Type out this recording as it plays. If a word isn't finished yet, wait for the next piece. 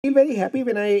Feel very happy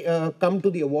when I come to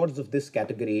the awards of this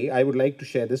category. I would like to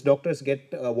share this. Doctors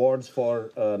get awards for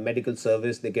medical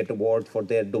service, they get award for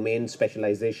their domain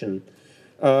specialization.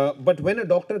 But when a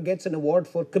doctor gets an award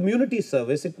for community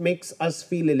service, it makes us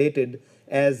feel elated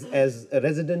as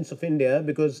residents of India,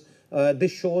 because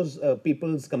this shows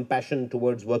people's compassion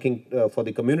towards working for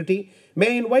the community.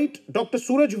 May I invite Dr.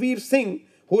 Suraj Veer Singh,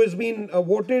 who has been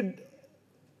awarded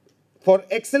for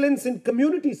excellence in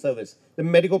community service, the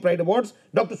Medico Pride Awards,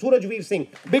 Dr. Suraj Veer Singh.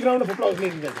 Big round of applause,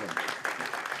 ladies and gentlemen.